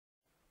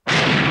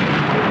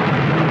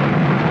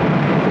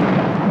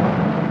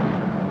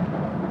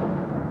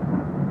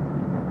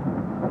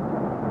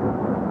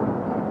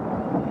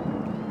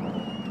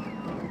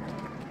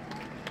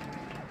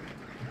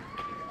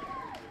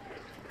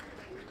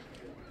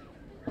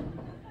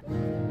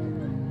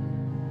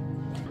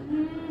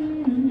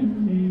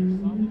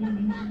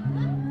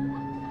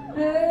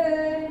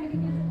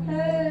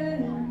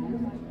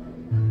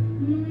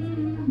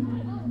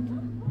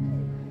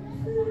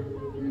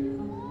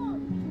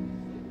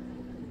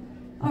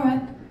All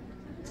right.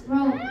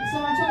 Well, so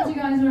I told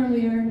you guys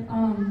earlier,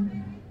 I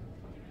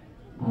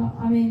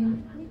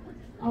mean,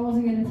 I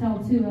wasn't going to tell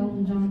 2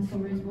 Elton John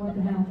stories, but what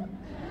the hell.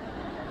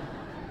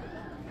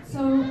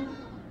 So,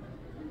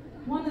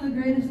 one of the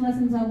greatest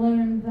lessons I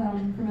learned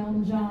from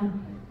Elton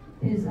John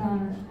is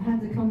had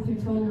to come through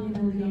total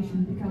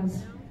humiliation,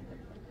 because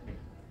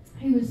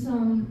he was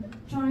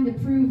trying to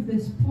prove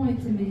this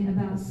point to me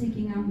about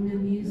seeking out new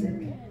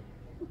music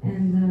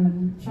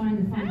and trying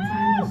to find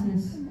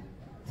timelessness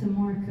to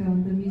mark the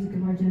music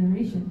of our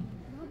generation.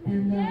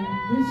 And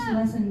this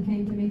lesson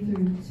came to me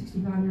through a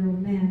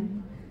 65-year-old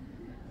man.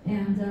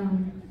 And,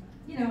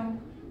 you know,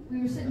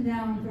 we were sitting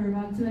down for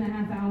about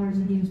 2.5 hours,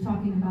 and he was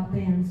talking about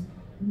bands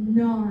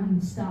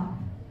non-stop.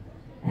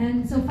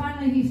 And so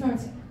finally he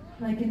starts,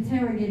 like,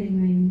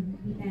 interrogating me,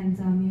 and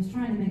he was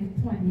trying to make a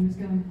point. He was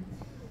going,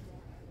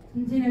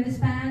 "Do you know this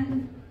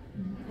band?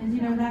 And do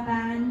you know that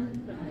band?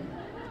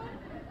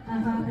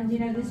 And do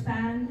you know this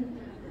band?"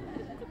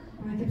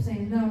 And I kept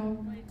saying, "No,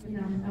 you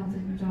know,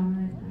 Elton John, I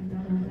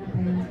don't know that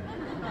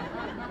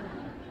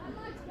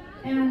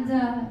band."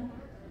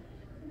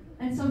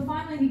 And so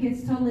finally he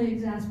gets totally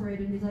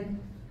exasperated. He's like,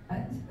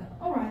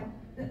 "All right,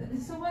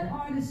 so what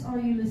artists are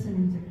you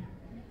listening to?"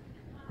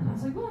 And I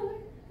was like, "Well,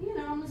 you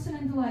know, I'm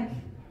listening to, like,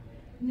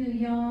 Neil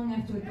Young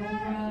after the Gold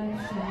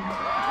Rush, and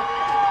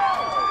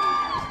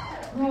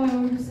Roy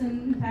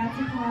Orbison,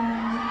 Patrick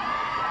Cline."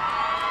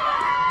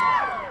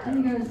 And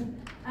he goes,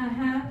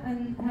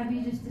 have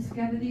you just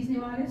discovered these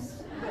new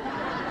artists?"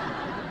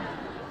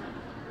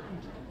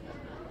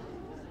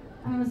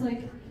 I was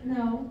like,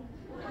 "No.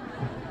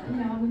 You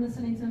know, I've been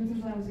listening to them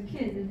since I was a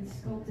kid. It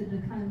sculpted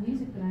the kind of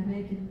music that I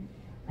make."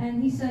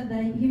 And he said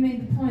that he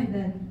made the point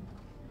that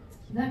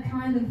that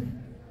kind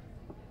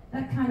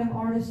of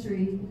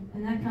artistry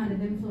and that kind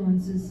of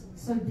influence is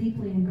so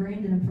deeply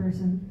ingrained in a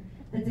person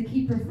that to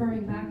keep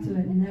referring back to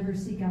it and never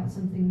seek out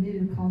something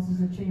new causes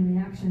a chain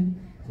reaction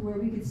to where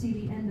we could see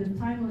the end of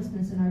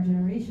timelessness in our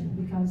generation,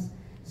 because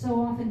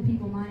so often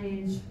people my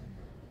age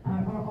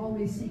are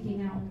always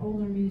seeking out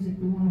older music.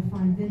 We want to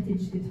find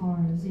vintage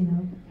guitars, you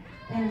know,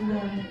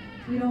 and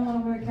we don't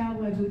want to wear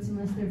cowboy boots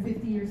unless they're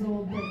 50 years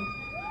old.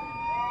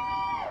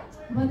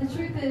 But the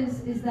truth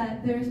is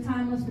that there's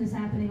timelessness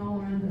happening all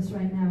around us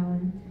right now,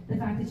 and the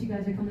fact that you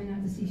guys are coming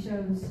out to see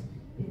shows,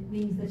 it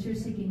means that you're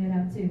seeking it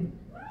out too.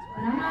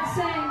 And I'm not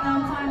saying that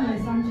I'm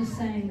timeless, I'm just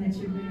saying that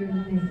you're bigger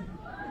than me.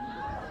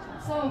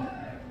 So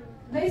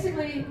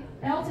basically,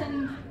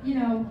 Elton, you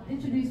know,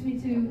 introduced me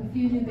to a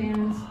few new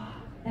bands,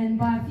 and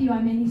by a few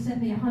I mean he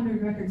sent me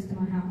 100 records to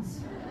my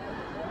house.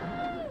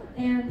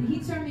 And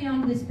he turned me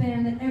on to this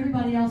band that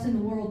everybody else in the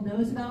world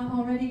knows about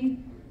already,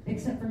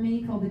 except for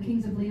me, called the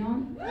Kings of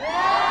Leon. And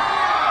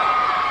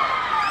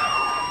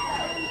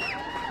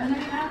I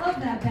mean, I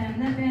love that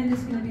band. That band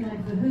is going to be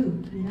like The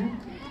Who, you know?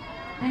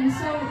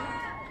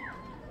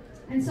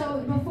 And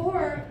so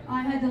before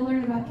I had to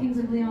learn about Kings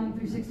of Leon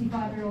through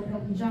 65-year-old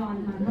Elton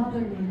John, my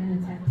mother made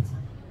an attempt,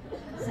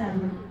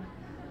 sadly.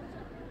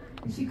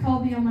 And she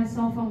called me on my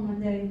cell phone one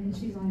day, and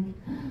she's like,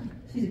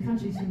 she's a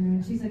country singer,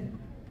 and she's like,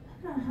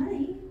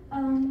 "Honey,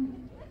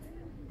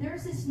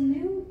 there's this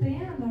new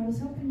band. I was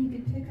hoping you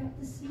could pick up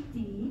the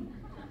CD.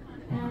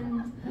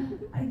 And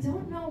I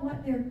don't know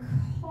what they're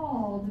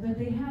called, but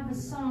they have a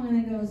song, and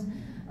it goes,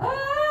 oh,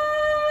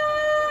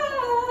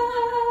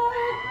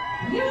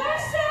 your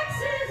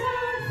sex is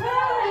on fire."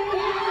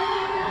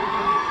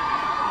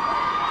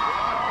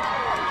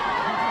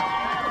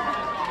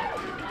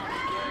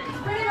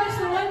 It's pretty much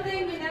the one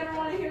thing you never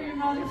want to hear your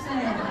mother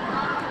say.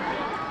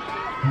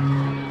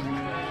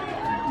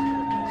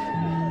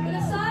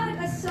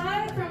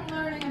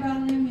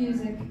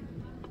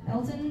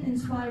 Elton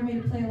inspired me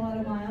to play a lot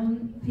of my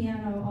own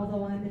piano,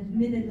 although I'm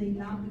admittedly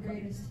not the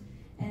greatest.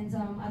 And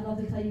I'd love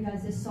to play you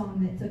guys this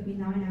song that took me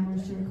 9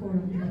 hours to record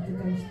on Pick Up the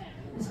Ghost.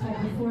 It's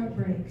called Before It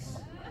Breaks.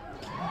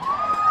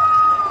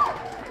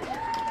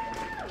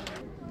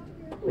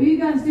 Will you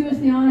guys do us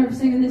the honor of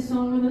singing this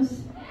song with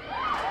us?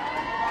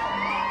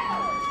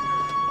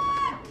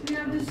 We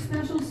have this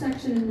special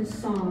section in this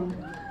song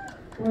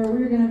where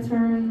we're going to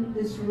turn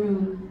this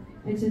room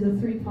into the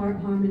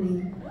 3-part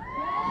harmony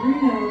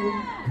reno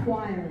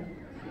choir.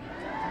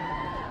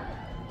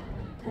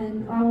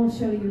 And I will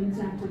show you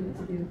exactly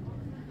what to do.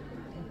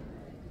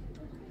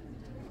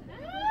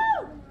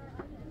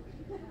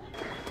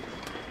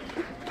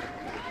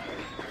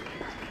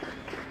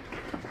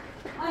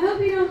 I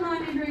hope you don't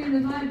mind me bringing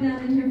the vibe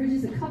down in here for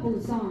just a couple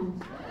of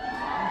songs.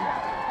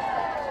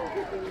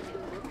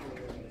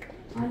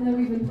 I know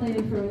we've been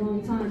playing for a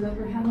long time, but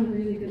we're having a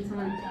really good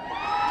time.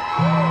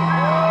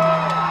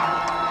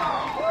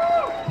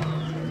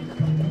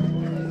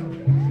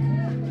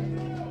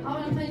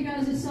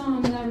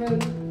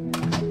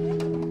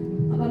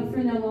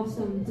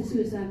 To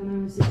suicide when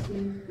I was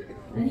 16,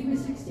 and he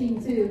was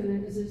 16 too,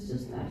 and it was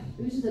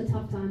just a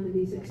tough time to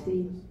be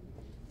 16,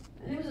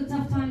 and it was a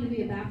tough time to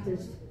be a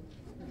Baptist.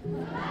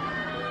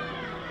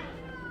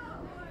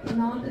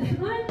 Not that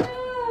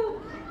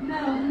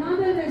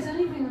there's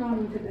anything wrong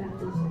with the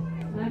Baptist.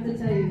 I have to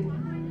tell you,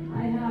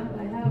 I have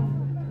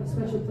a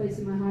special place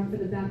in my heart for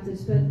the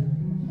Baptists. But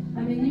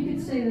I mean, you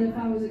could say that if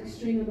I was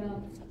extreme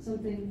about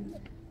something,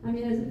 I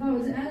mean, if I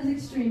was as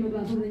extreme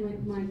about something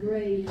like my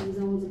grade as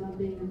I was about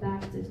being a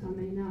Baptist, I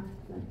may not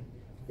have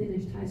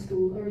finished high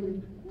school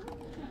early,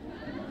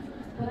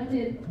 but I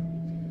did.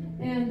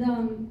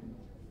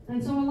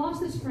 And so I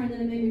lost this friend,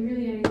 and it made me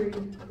really angry,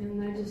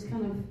 and I just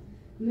kind of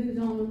moved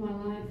on with my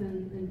life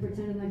and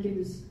pretended like it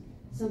was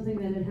something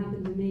that had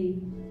happened to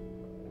me.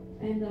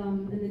 And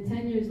then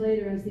 10 years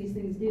later, as these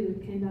things do,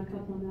 it came back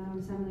up one night. I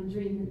was having a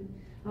dream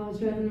that I was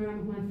driving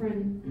around with my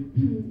friend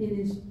in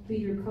his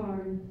beater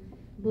car and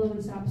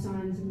blowing stop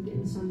signs and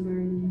getting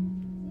sunburned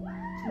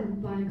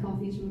and buying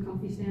coffees from a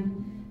coffee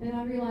stand. And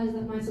I realized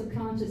that my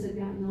subconscious had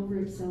gotten over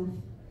itself,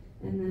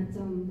 and that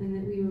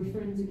we were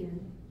friends again.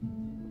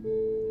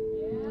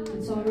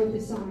 And so I wrote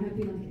this song. I hope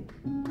you like it.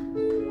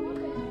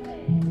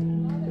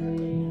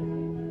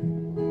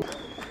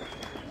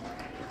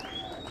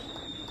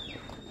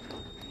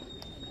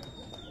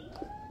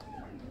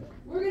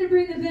 We're going to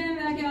bring the band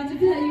back out to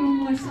play you one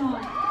more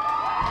song.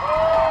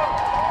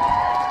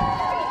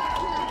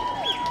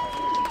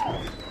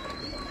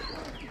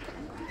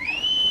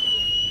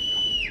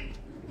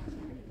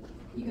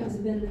 You guys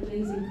have been an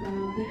amazing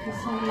crowd. Thank you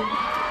so much.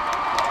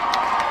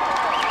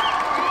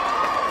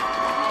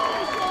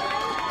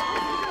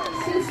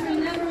 Since we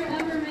never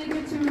ever make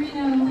it to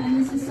Reno, and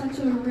this is such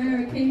a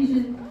rare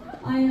occasion,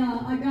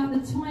 I got the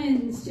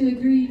twins to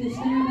agree to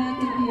stand back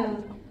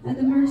at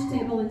the merch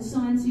table and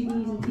sign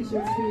CDs and t-shirts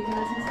for you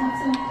guys and stuff.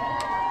 So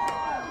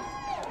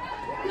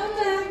come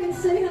back and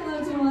say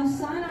hello to us.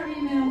 Sign our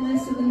email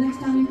list so the next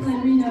time we play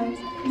Reno, we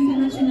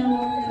can let you know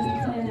where we're going to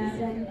be playing at.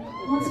 And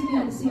once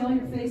again, to see all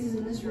your faces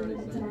in this room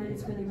tonight,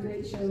 it's been a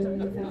great show,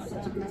 and we've had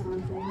such a good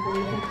time playing.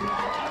 Thank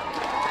you.